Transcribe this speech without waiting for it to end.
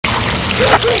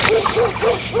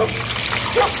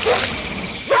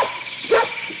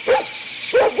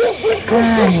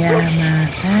كان يا ما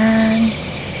كان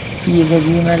في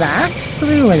قديم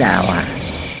العصر والأوان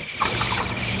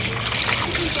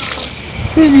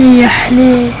بني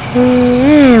يحلي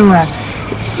ايوه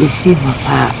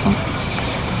اسمها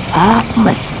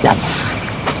فاطمة السمحة،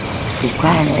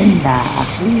 وكان عندها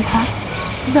أخوها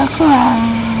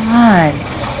ذكران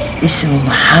اسمه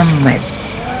محمد.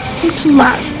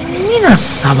 يطلع من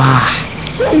الصباح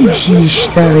يمشي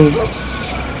يشتغل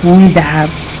ويدعب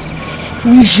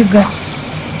ويشقى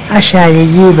عشان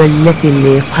يجيب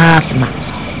الأكل لفاطمة،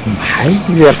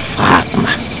 ومحذر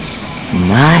فاطمة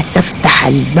ما تفتح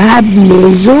الباب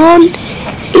لزول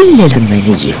إلا لما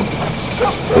نجي هو،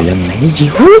 ولما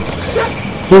نجي هو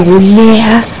يقول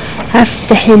ليها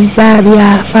افتح الباب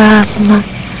يا فاطمة،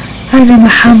 أنا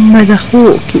محمد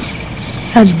أخوكي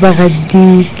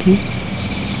بغديكي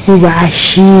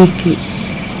وبعشيكي.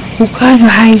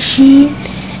 وكانوا عايشين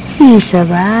في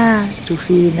ثبات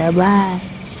وفي نبات.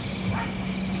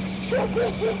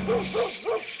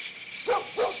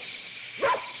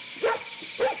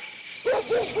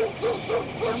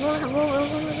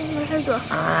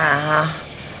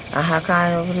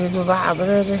 كانوا يريدوا بعض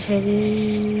بريدة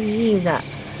شديدة،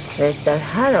 ريدة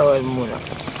الهنا والمنى،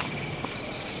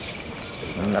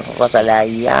 نقضت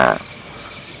الأيام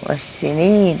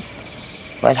والسنين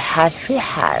والحال في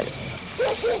حال.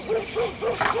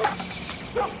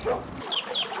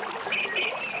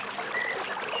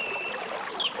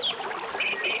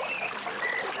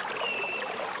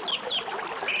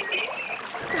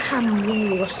 الحمد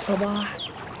والصباح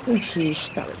يمشي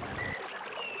يشتغل،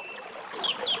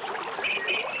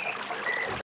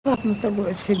 فاطمة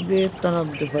تقعد في البيت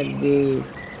تنظف البيت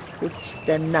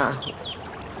وتستناه.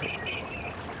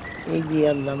 يجي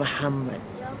يلا محمد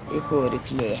يكورك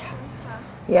ليها،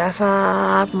 يا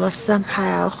فاطمة السمحة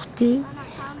يا أختي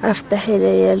افتحي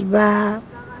لي الباب،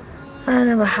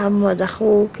 أنا محمد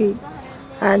أخوكي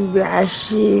قلبي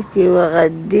عشيكي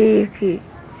وغديكي.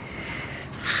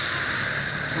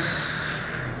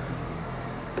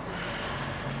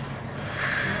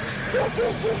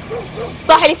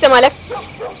 صح لسه مالك؟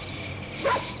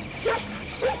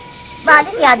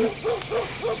 مالك يا بنت،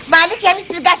 مالك يا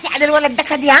بنت تقاسي على الولد ده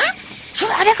كده؟ ها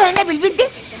شوف عليك ولا بالبيت دي؟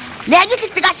 ليه يا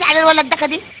بنت تقاسي على الولد ده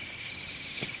كده؟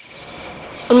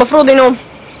 المفروض ينوم.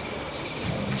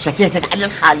 شفيتك على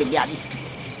الخالق يا بنت.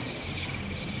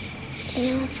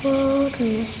 المفروض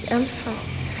نسامحه،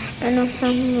 أنا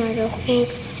محمد أخوك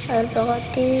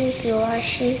بغديك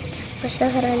وعشيك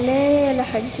وسهر الليل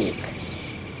لحديك.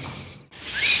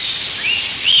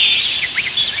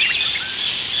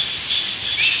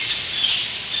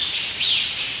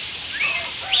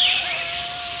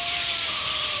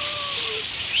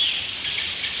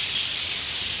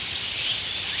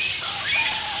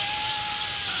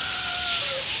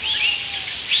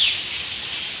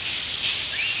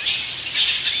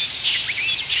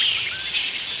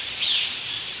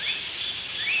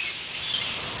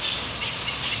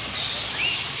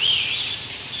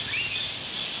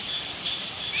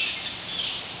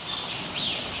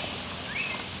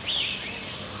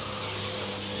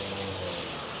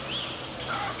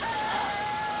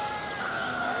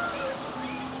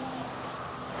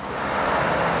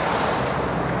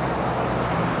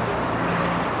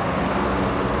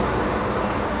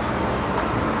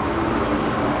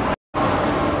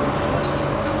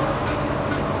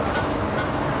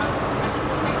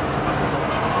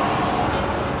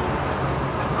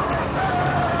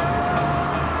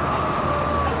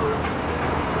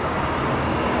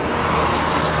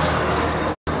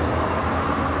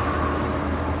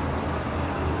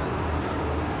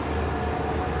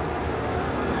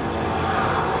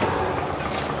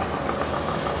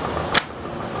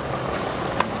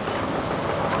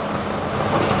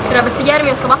 شرب السجاير من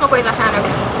الصباح ما كويس عشانك.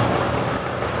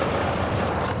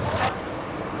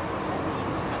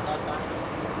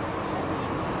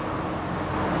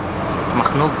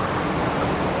 مخنوق،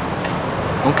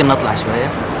 ممكن نطلع شوية؟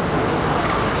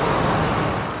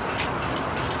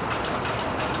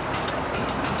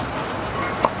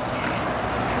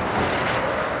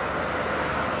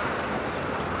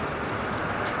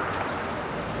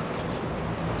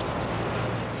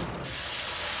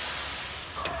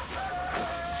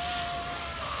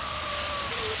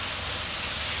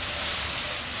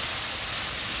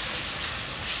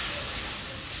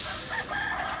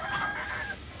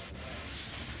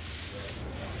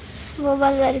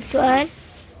 بابا قالك سؤال؟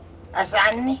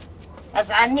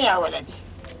 أسعني يا ولدي.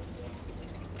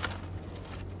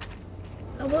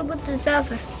 أبوي قلت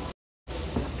نسافر.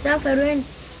 سافر وين؟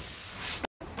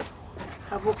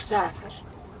 أبوك سافر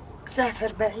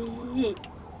سافر بعيد،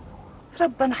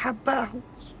 ربنا حباه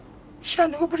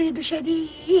عشان هو بريده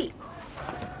شديد.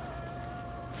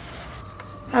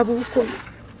 أبوكم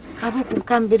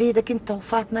كان بريدك أنت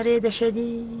وفاطمة ريدة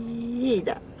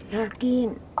شديدة،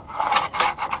 لكن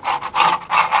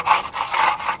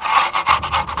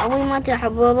أبوي مات يا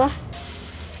حبابة.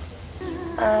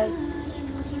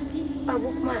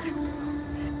 أبوك مات.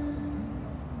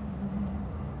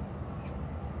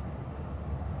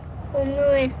 أمي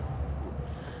وين؟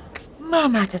 ما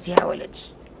ماتت يا ولدي،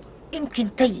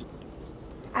 يمكن تي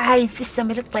عايم في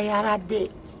السما للطيارات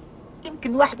دي،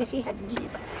 يمكن واحدة فيها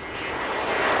تجيبها.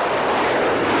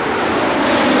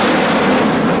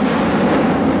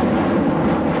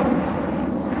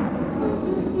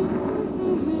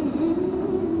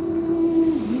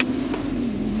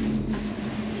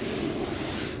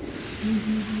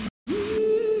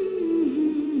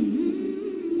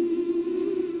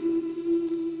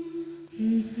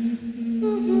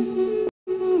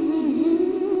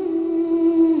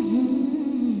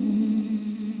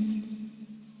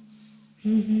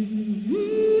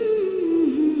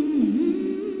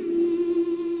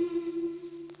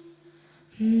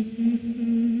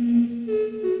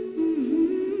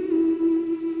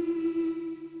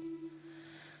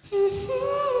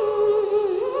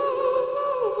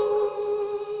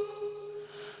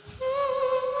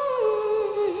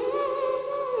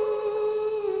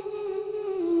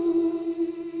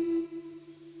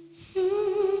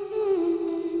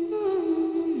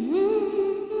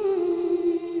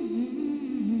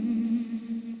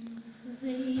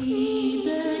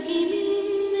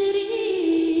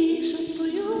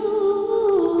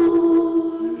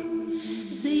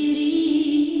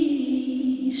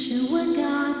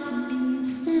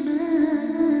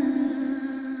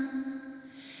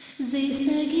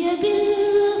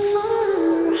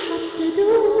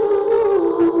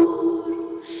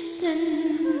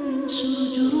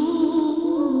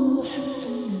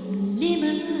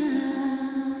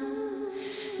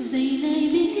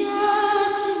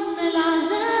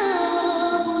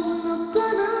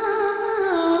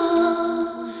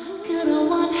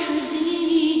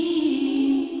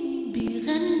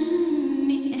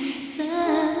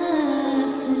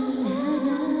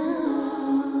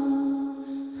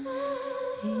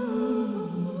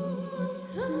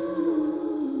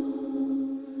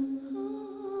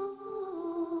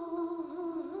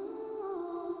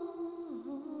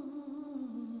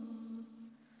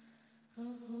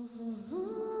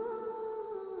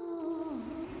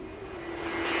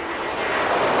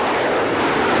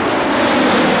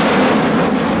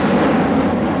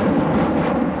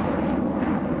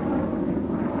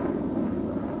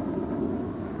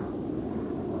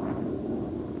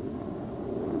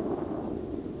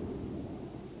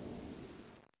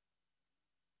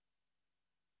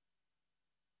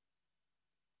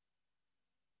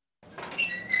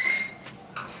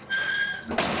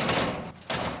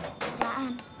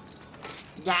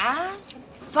 جعان؟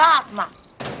 فاطمة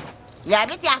يا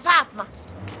بنت يا فاطمة،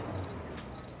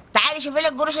 تعالي شوفي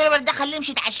لك قروش الولد ده، خليه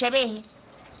يمشي يتعشى بيه.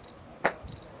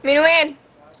 من وين؟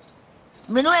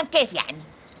 من وين كيف يعني؟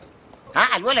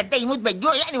 ها الولد ده يموت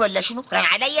بالجوع يعني ولا شنو؟ كان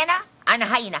علي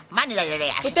أنا هينة ماني لا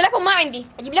لا قلت لكم ما عندي،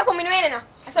 أجيب لكم من وين أنا؟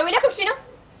 أسوي لكم شنو؟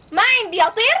 ما عندي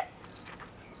أطير؟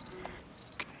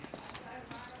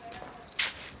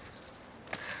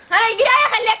 أنا القراية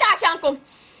خليتها عشانكم.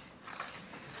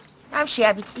 امشي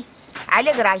يا بنتي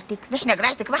على قرايتك، نحن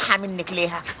قرايتك محا منك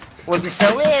ليها، واللي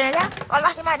بتسويه ده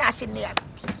والله ما ناسني يا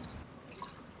بنتي.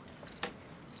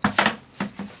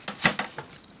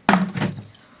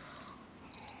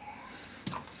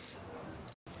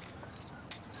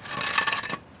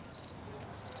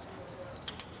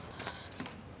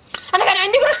 أنا كان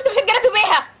عندي قروش كنت مشقلته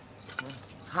بيها.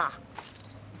 ها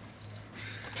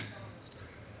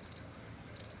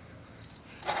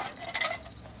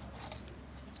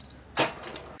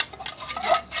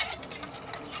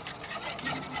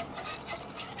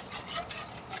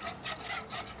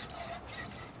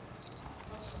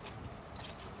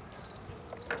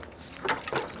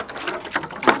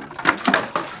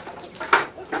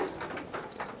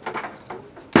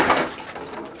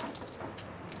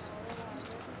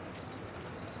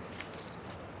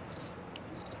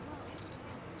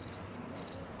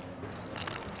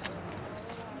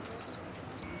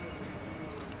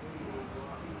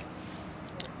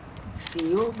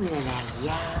في يوم من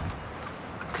الأيام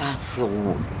كان في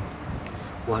غول،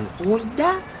 والغول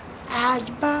ده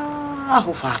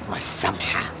عجباه فاطمة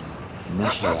السمحة.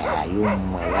 مشى يا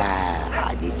يمه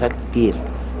قاعد يفكر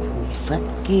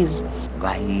ويفكر،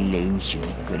 قال لي يمشي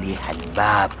يدق ليها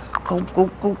الباب كو كو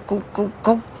كو كو كو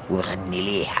كو ويغني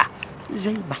ليها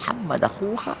زي محمد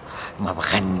أخوها ما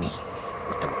بغني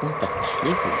وتقوم تفتح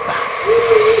له الباب.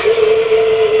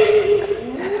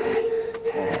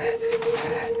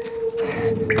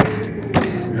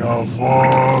 يا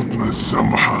فاطمة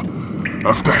السمحة،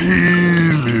 افتحي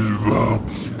لي الباب،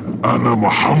 أنا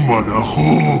محمد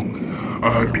أخوك،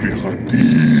 قلبي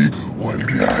غديك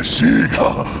وقلبي عشيك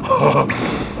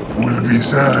واللي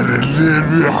بيسهر الليل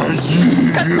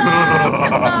بيحييك.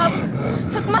 كذاب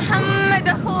صوت محمد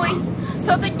أخوي،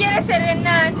 صوت الجرس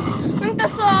الرنان، وانت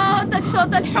صوتك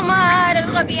صوت الحمار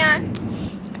الغبيان.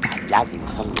 لازم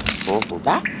يصلح صوته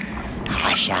ده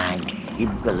عشان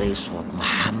يبقى زي صوت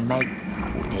محمد،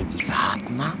 وتجي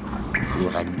فاطمة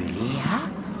ويغني ليها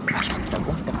عشان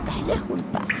تقوم تفتح له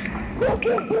الباب.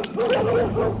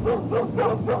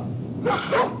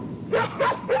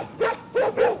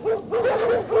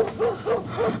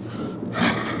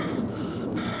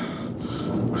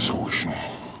 أسوي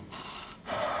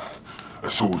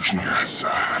شنو يا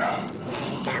الساحرة؟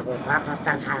 انت ابو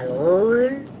فاطمة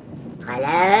الحلول.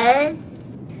 خلاص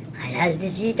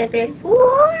نسيتك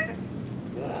للفول.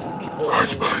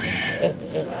 عجباني،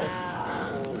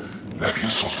 لكن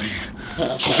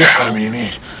صوتي حاميني.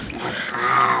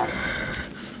 خاف،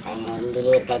 انا عندي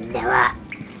ليك الدواء،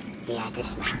 يا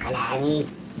تسمع كلامي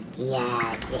يا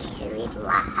سحر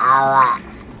يطلع هوا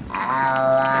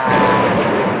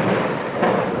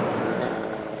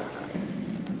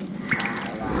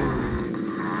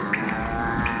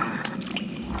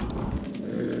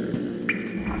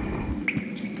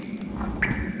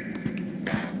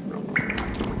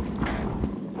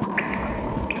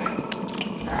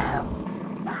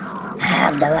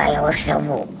دواء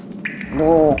واشربوا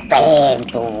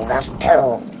ذوقتين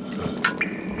وقرتوا.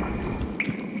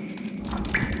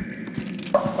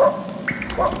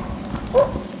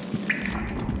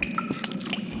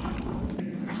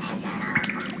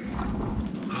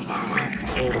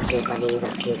 عندك في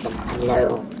طريقك في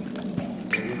تتطلعوا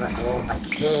تبقى صوتك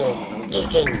فين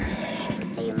جسم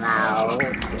زي ما هو.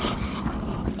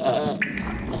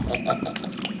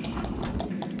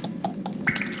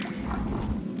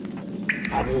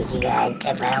 حديثي قاعد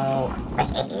تفهموا.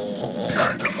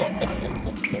 قاعد أفهم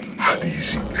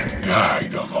حديثي،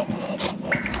 قاعد أفهم.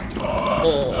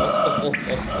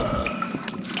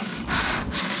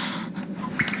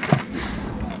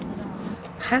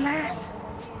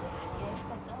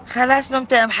 خلاص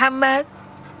نمت يا محمد؟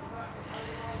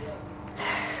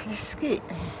 مسكين.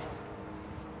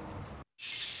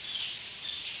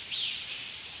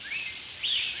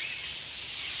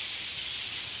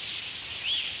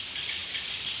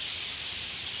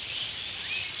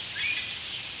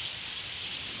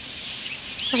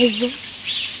 عزو،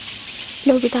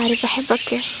 لو بتعرف بحبك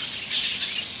كيف،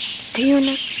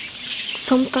 عيونك،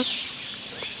 صمتك،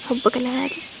 حبك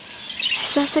الهادي،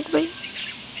 إحساسك بي.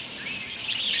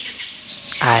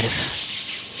 عارف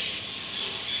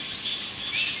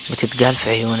بتتقال في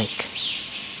عيونك،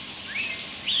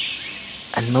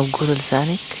 الموجود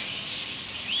لسانك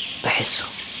بحسه.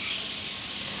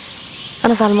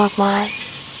 أنا ظلماك معاي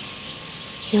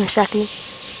في مشاكلي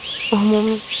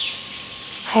وهمومي،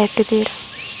 حياة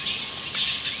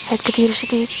كتيرة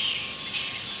شديد.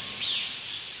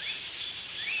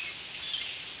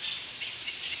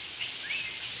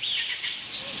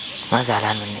 ما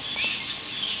زعلان منك،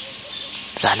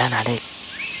 زعلان عليك.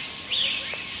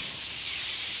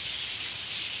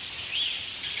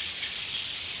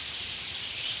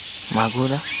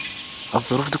 معقولة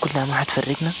الظروف دي كلها ما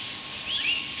هتفرقنا؟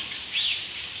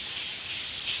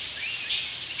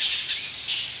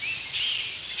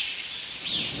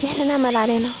 نحن نعمل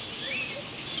علينا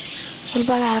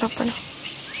والباقي على ربنا.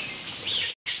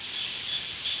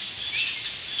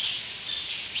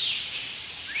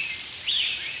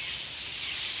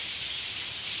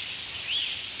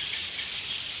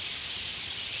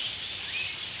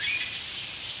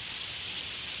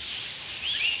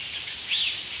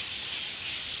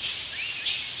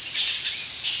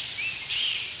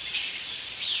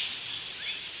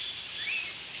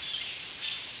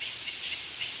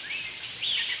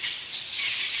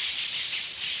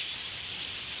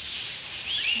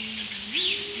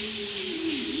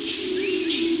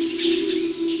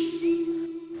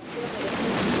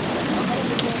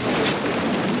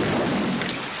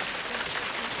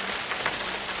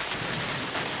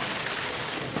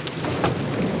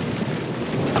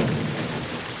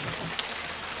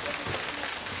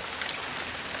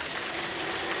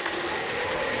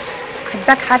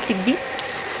 حداك حالتك دي؟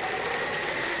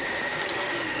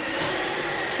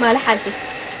 ما لحالتي،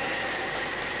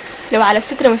 لو على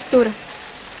السترة مستورة.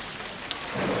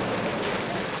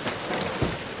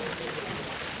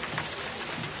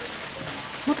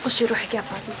 ما تغشي روحك يا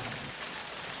فاطمة،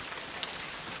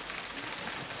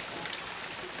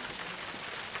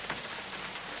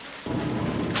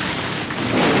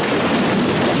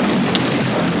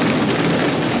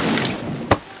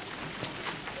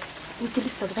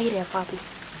 لسه صغيرة يا فاطمة،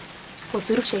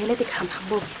 والظروف شغلتك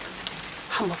حمحبوك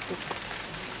حمضتك.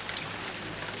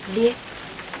 ليه؟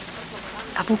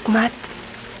 أبوك مات؟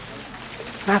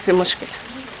 ما في مشكلة.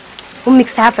 أمك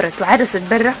سافرت وعرست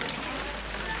برا؟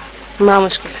 ما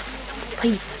مشكلة.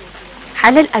 طيب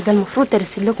على الأقل المفروض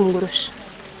ترسل لكم قروش.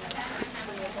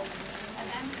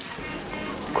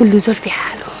 كل زول في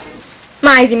حاله،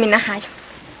 ما عايزين منا حاجة.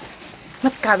 ما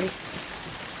تكابري.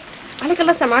 عليك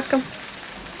الله معاك كم؟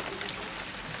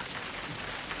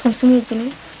 500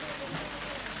 جنيه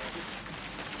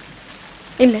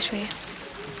إلا شوية.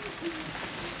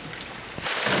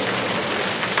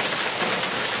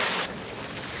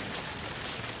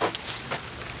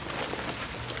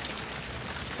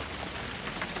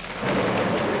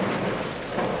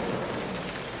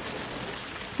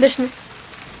 ده شنو؟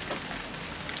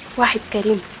 واحد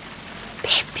كريم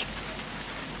بحبك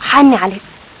حاني عليك.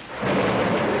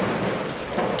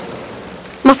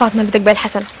 ما فاطمة اللي تقبل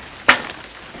حسنة.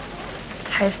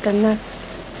 حيستناك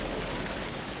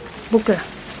بكرة.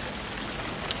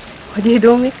 ودي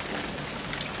هدومك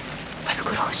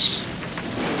والقروش.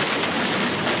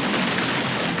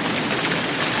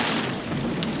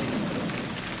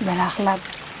 بلا أخلاق.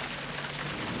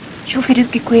 شوفي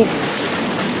رزقك وين.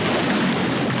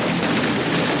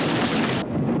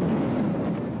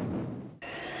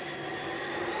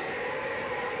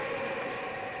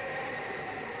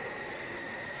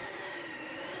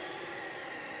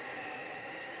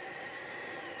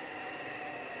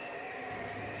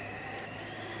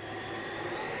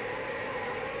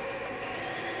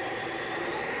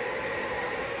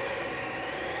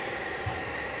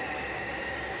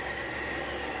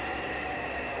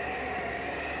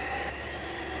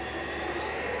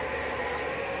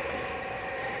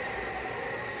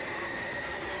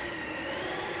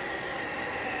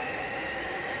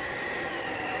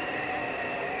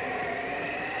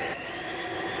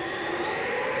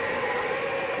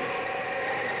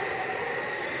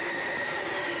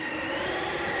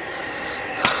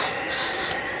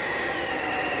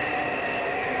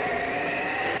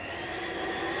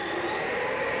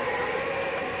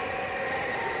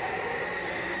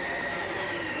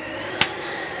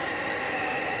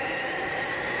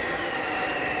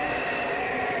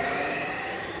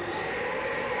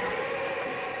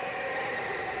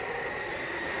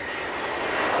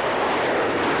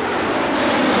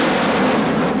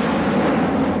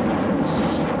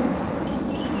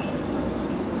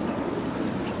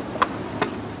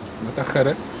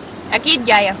 متأخرة؟ أكيد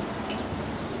جاية.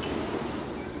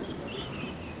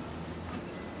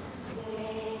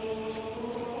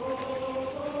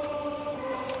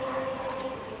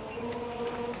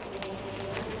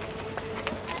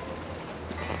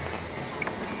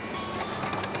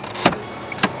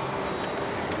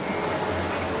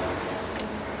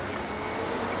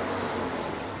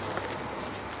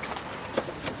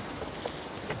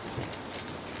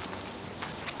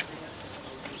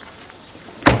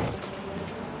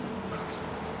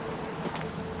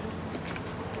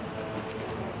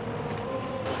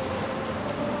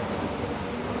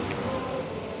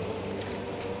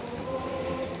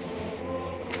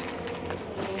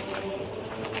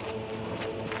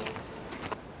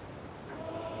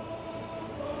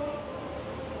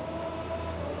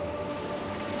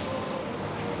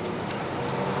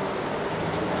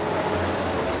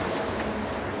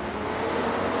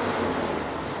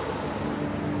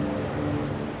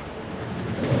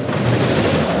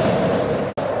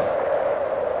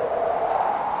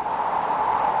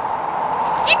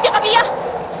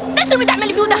 شو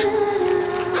بتعملي فيه ده؟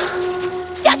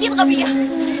 انت اكيد غبية.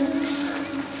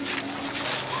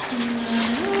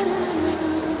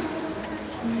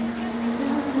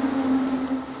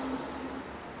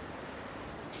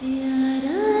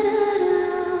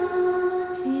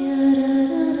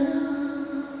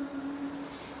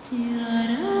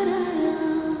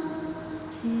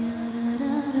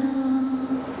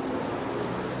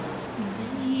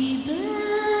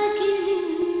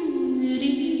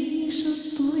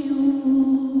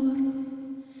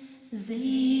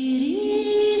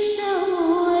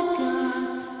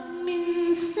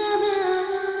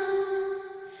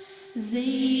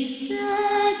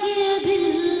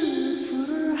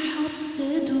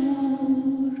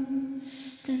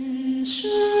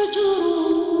 تنشر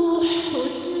جروح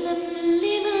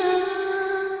وتلملم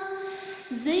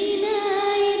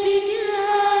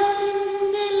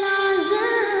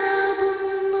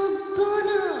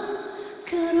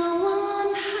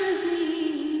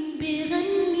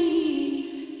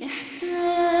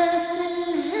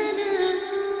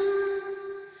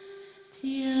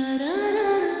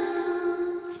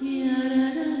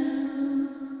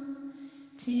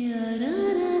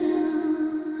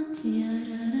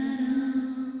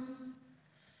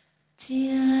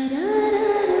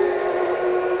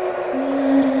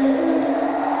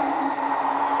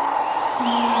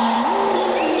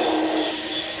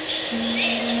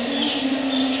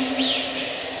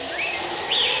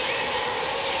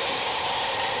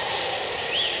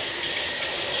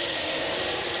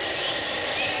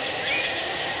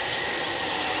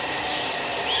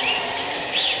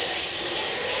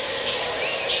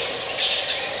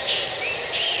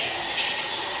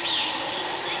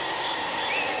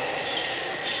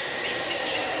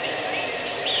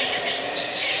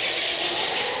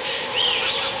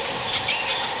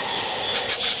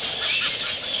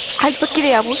عاجبك كده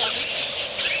يا ابوي؟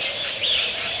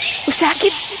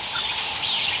 وساكت؟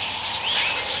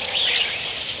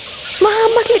 ما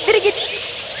همك للدرجة دي؟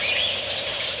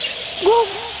 قوم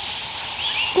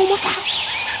قوم اصحى،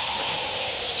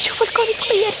 شوف الكون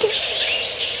اتغير كيف،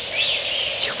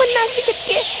 شوف الناس بقت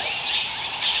كيف.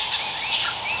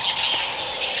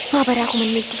 ما براكم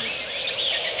الميتين،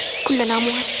 كلنا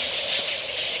اموات.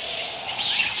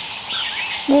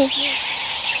 قوم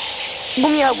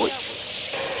قوم يا ابوي،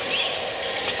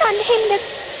 شيل عني حملك.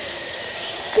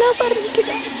 انا اصغر من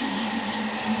كده،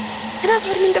 انا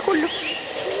اصغر من ده كله،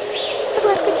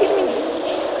 اصغر كتير من ده.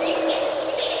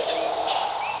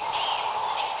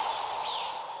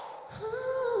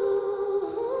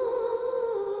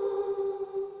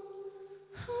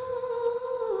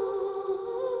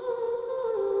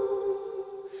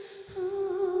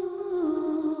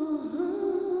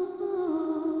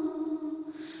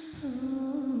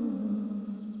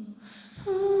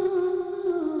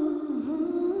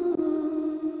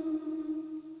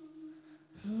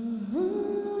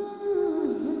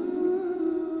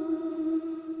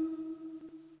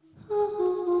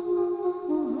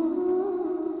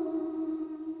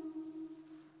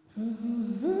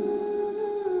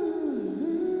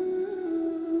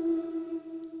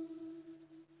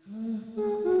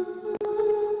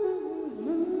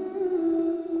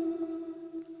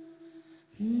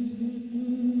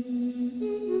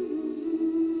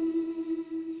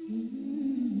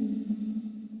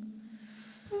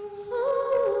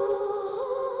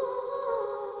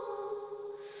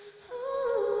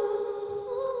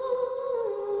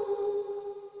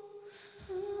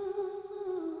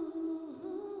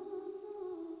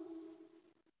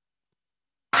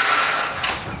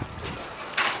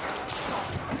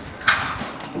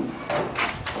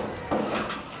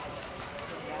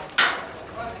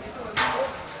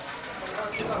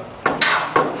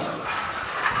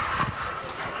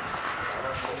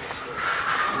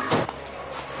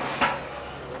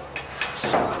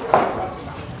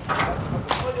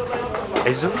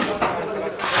 عزو،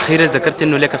 أخيرا ذكرت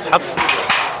إنه لك أصحاب؟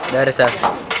 داير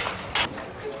اسافر.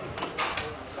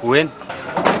 وين؟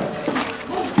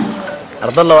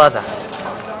 ارض الله واسع،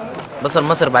 بصل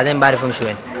مصر بعدين بعرف امشي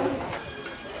وين.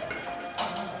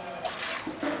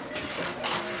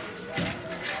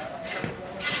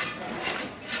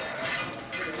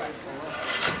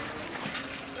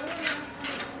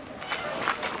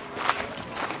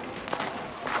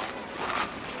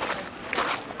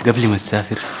 قبل ما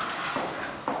تسافر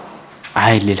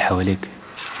عاين للي حواليك،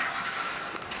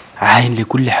 عاين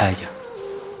لكل حاجة.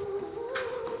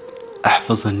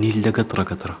 احفظ النيل ده قطرة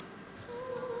قطرة،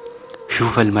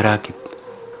 شوف المراكب،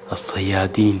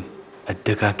 الصيادين،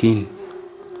 الدكاكين،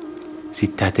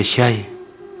 ستات الشاي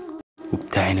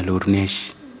وبتاعين الورنيش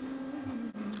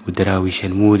ودراويش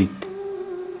المولد،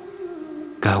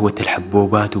 قهوة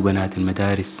الحبوبات وبنات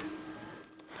المدارس،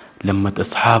 لمة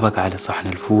أصحابك على صحن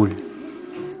الفول،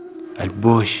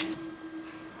 البوش،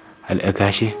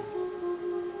 الأقاشة،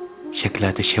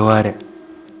 شكلات الشوارع،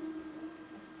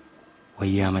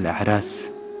 وأيام الأعراس.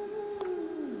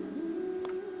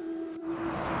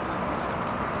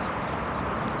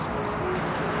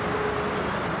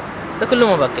 ده كله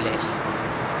ما باكلهاش.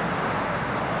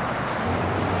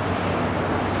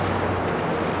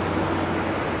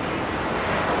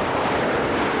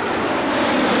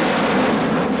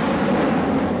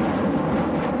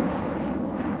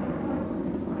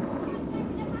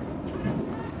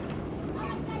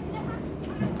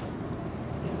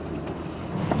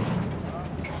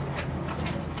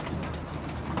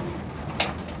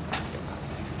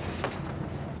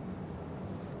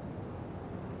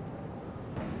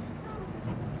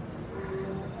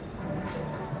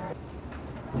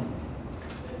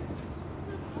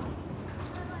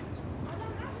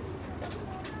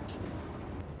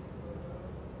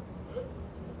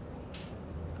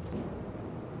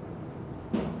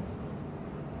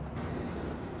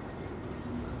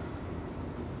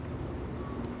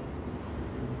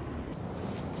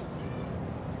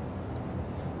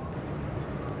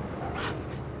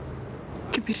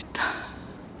 كبرت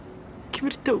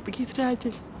كبرت وبقيت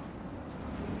راجل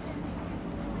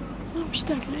ما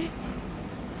مشتاق لي.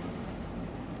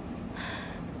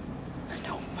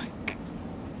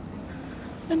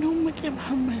 أنا أمك يا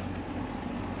محمد،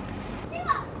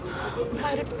 ما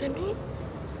عرفتني؟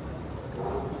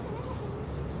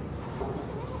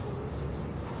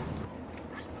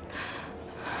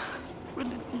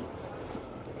 ولدي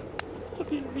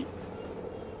حبيبي.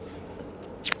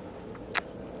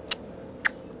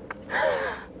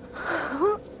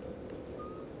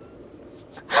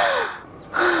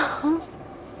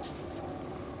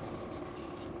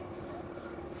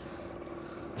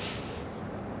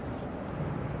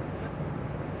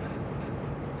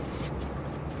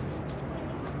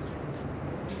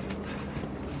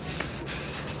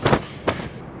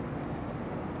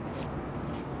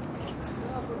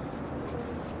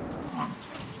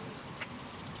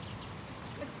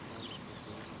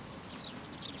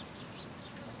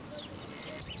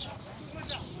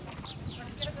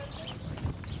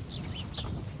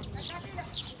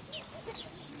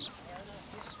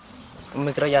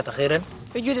 أمك رجعت أخيرا؟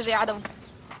 وجودة زي عدم.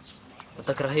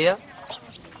 وتكرهيها؟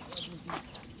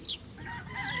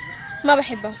 ما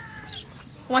بحبها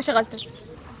وما شغلتها.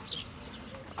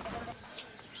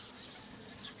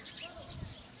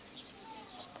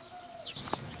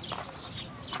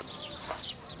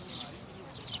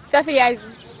 سافر يا عزو،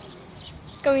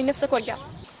 كون نفسك وارجع.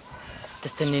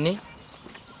 تستنيني؟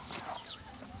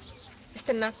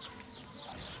 استناك.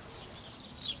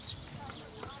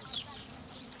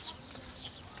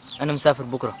 أنا مسافر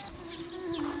بكرة.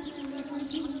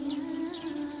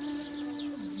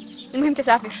 المهم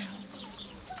تسافر.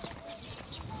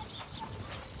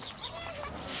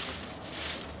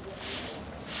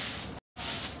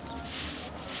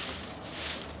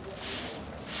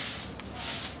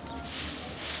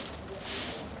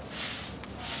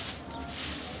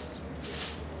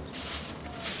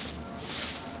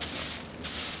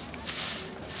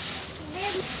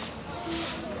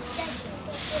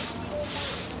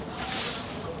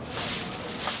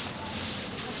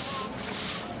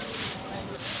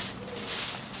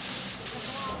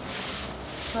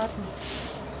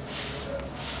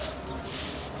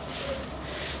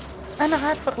 أنا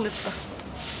عارفة غلطت،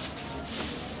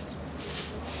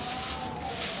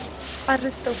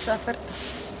 عرست وسافرت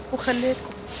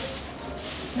وخليتكم،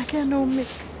 لكن أنا أمك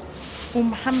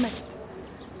ومحمد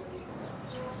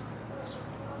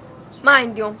ما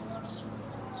عندي أم،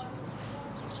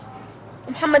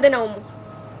 ومحمد أنا أمه.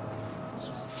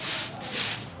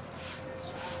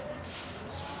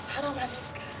 حرام عليك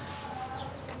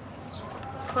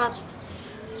فاطمة.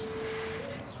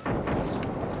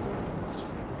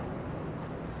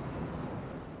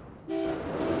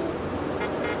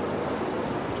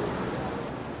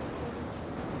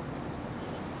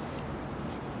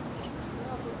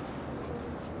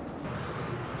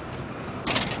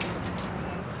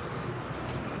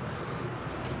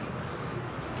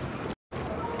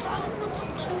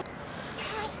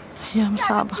 أيام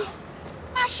صعبة،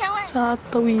 ساعات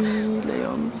طويلة يا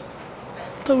أمي،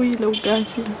 طويلة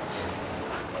وقاسية.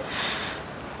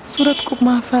 صورتكم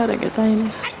ما فارقت عيني،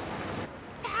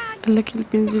 قالك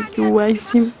البنزين جواي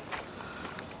سم،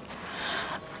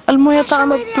 الموية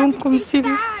طعمة بدونكم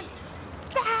سم.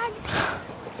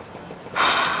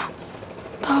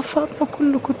 تعب فاطمة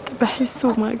كله كنت بحسه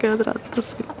وما قادرة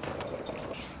أتصل.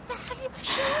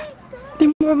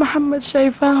 دموع محمد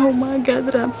شايفاها وما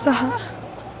قادرة أمسحها.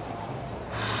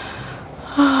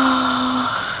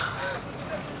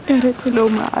 يا ريتني لو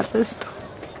ما عرسته،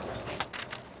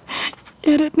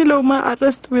 يا ريتني لو ما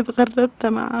عرسته واتغربت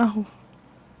معاه.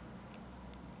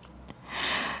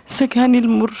 سكاني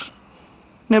المر،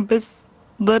 نبس،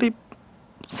 ضرب،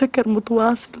 سكر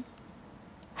متواصل،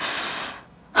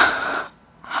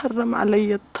 حرم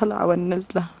علي الطلعة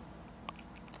والنزلة،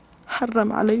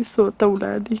 حرم علي صوت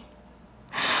أولادي.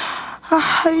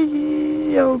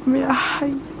 أحي يا أمي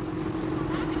أحي.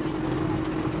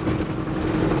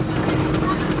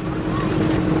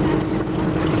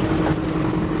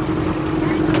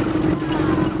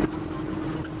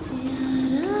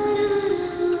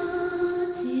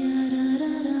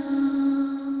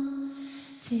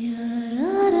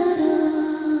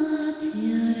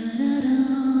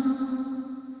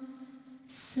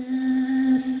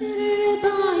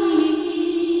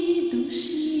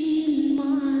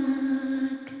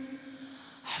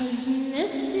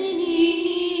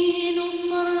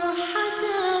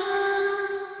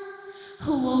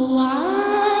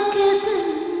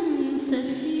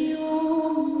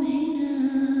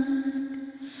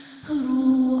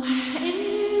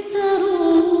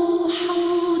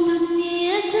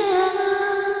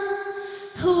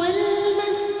 هو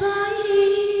المس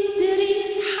بعيد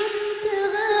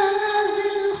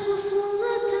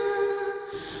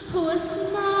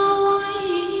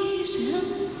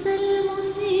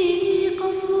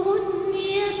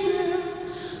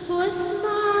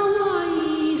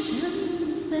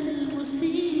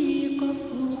الموسيقى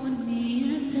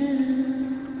فغنية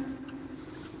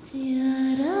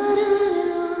تيارارارا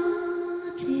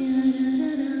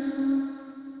تيارارارا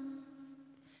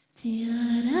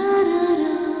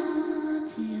تيارارارا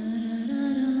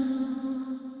تيارارارا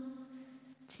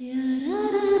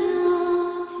تيارارارا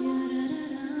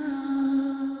تيارارارا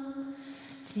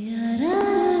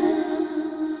تيارارارا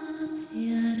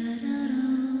تيارارارا.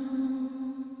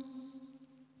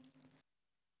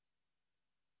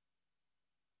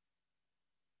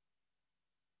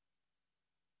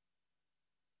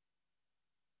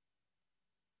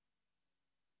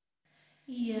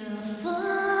 يا